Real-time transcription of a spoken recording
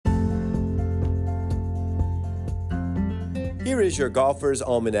Here is your Golfer's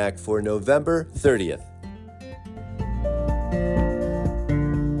Almanac for November 30th.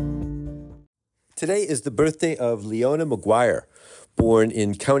 Today is the birthday of Leona Maguire, born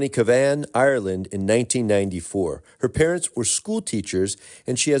in County Cavan, Ireland in 1994. Her parents were school teachers,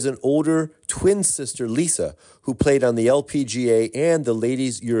 and she has an older twin sister, Lisa, who played on the LPGA and the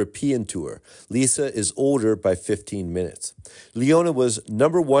Ladies European Tour. Lisa is older by 15 minutes. Leona was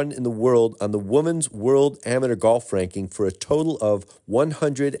number one in the world on the Women's World Amateur Golf Ranking for a total of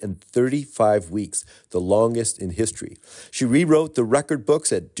 135 weeks, the longest in history. She rewrote the record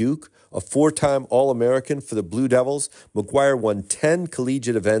books at Duke, a four-time All-American for the Blue Devils. Maguire won 10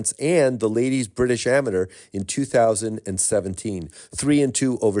 collegiate events and the Ladies British Amateur in 2017,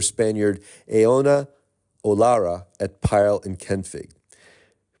 3-2 over Spaniard Aona Olara at Pyle and Kenfig.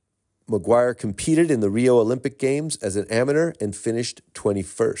 Maguire competed in the Rio Olympic Games as an amateur and finished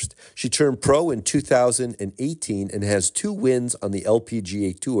 21st. She turned pro in 2018 and has 2 wins on the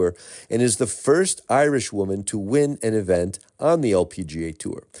LPGA Tour and is the first Irish woman to win an event on the LPGA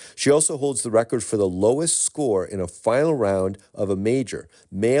Tour. She also holds the record for the lowest score in a final round of a major,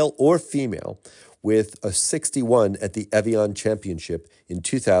 male or female, with a 61 at the Evian Championship in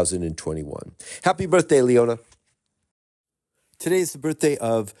 2021. Happy birthday, Leona. Today is the birthday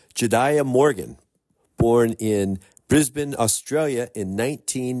of Jediah Morgan, born in Brisbane, Australia in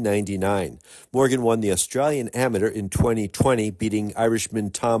 1999. Morgan won the Australian Amateur in 2020, beating Irishman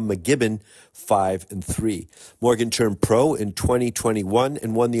Tom McGibbon 5-3. Morgan turned pro in 2021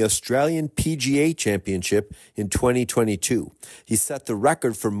 and won the Australian PGA Championship in 2022. He set the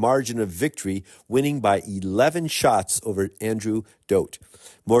record for margin of victory, winning by 11 shots over Andrew Dote.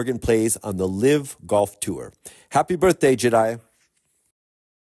 Morgan plays on the Live Golf Tour. Happy birthday, Jediah.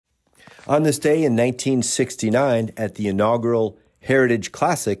 On this day in 1969, at the inaugural Heritage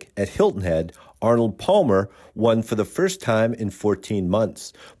Classic at Hilton Head, Arnold Palmer won for the first time in 14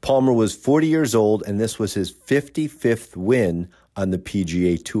 months. Palmer was 40 years old, and this was his 55th win on the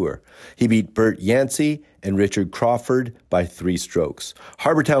PGA Tour. He beat Bert Yancey and Richard Crawford by 3 strokes.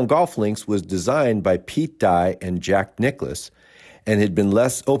 Harbortown Golf Links was designed by Pete Dye and Jack Nicklaus, and had been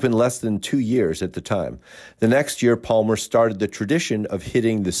open less than 2 years at the time. The next year, Palmer started the tradition of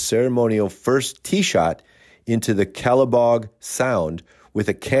hitting the ceremonial first tee shot into the Callabog Sound with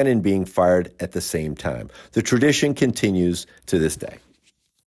a cannon being fired at the same time. The tradition continues to this day.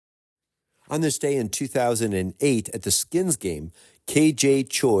 On this day in 2008, at the Skins game, KJ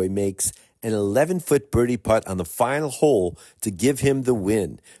Choi makes an 11-foot birdie putt on the final hole to give him the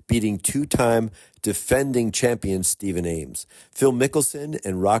win, beating 2-time defending champion Stephen Ames. Phil Mickelson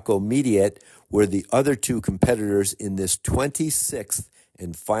and Rocco Mediate were the other 2 competitors in this 26th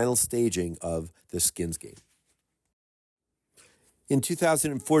and final staging of the Skins game. In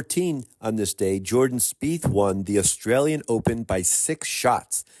 2014, on this day, Jordan Spieth won the Australian Open by 6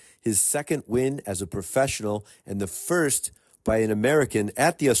 shots, his second win as a professional and the first by an American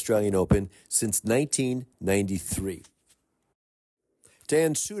at the Australian Open since 1993.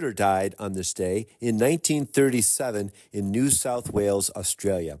 Dan Souter died on this day in 1937 in New South Wales,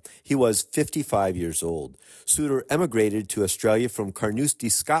 Australia. He was 55 years old. Souter emigrated to Australia from Carnoustie,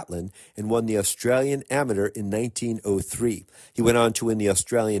 Scotland, and won the Australian Amateur in 1903. He went on to win the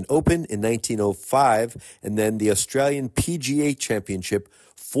Australian Open in 1905 and then the Australian PGA Championship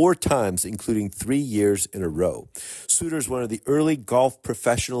 4 times, including 3 years in a row. Souter is one of the early golf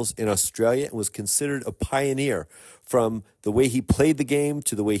professionals in Australia and was considered a pioneer, from the way he played the game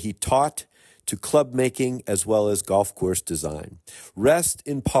to the way he taught to club making as well as golf course design. Rest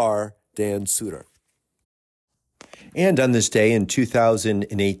in par, Dan Souter. And on this day in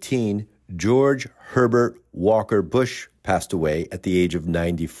 2018, George Herbert Walker Bush passed away at the age of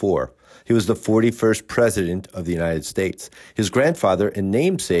 94. He was the 41st President of the United States. His grandfather and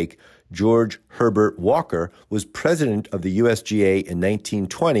namesake, George Herbert Walker, was President of the USGA in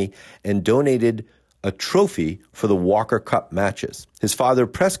 1920 and donated a trophy for the Walker Cup matches. His father,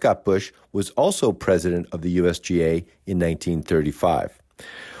 Prescott Bush, was also President of the USGA in 1935.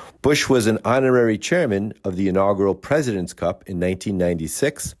 Bush was an honorary chairman of the inaugural President's Cup in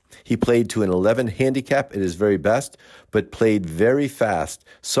 1996. He played to an 11 handicap at his very best, but played very fast.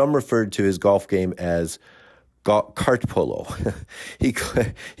 Some referred to his golf game as cart polo. He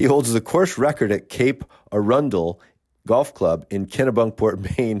holds the course record at Cape Arundel Golf Club in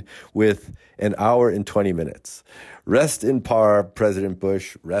Kennebunkport, Maine, with 1 hour and 20 minutes. Rest in par, President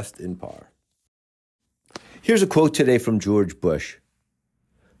Bush, rest in par. Here's a quote today from George Bush.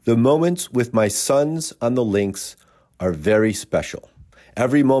 "The moments with my sons on the links are very special.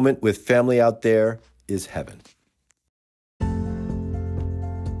 Every moment with family out there is heaven."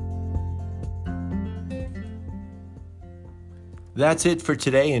 That's it for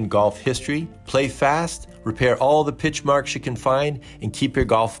today in golf history. Play fast, repair all the pitch marks you can find, and keep your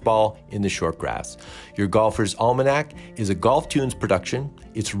golf ball in the short grass. Your Golfer's Almanac is a Golf Tunes production.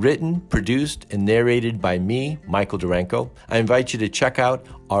 It's written, produced, and narrated by me, Michael Duranko. I invite you to check out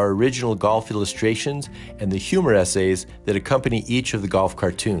our original golf illustrations and the humor essays that accompany each of the golf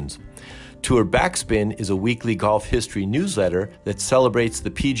cartoons. Tour Backspin is a weekly golf history newsletter that celebrates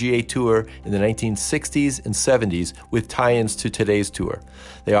the PGA Tour in the 1960s and 70s with tie-ins to today's tour.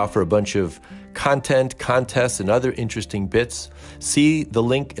 They offer a bunch of content, contests, and other interesting bits. See the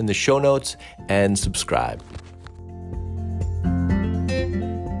link in the show notes and subscribe.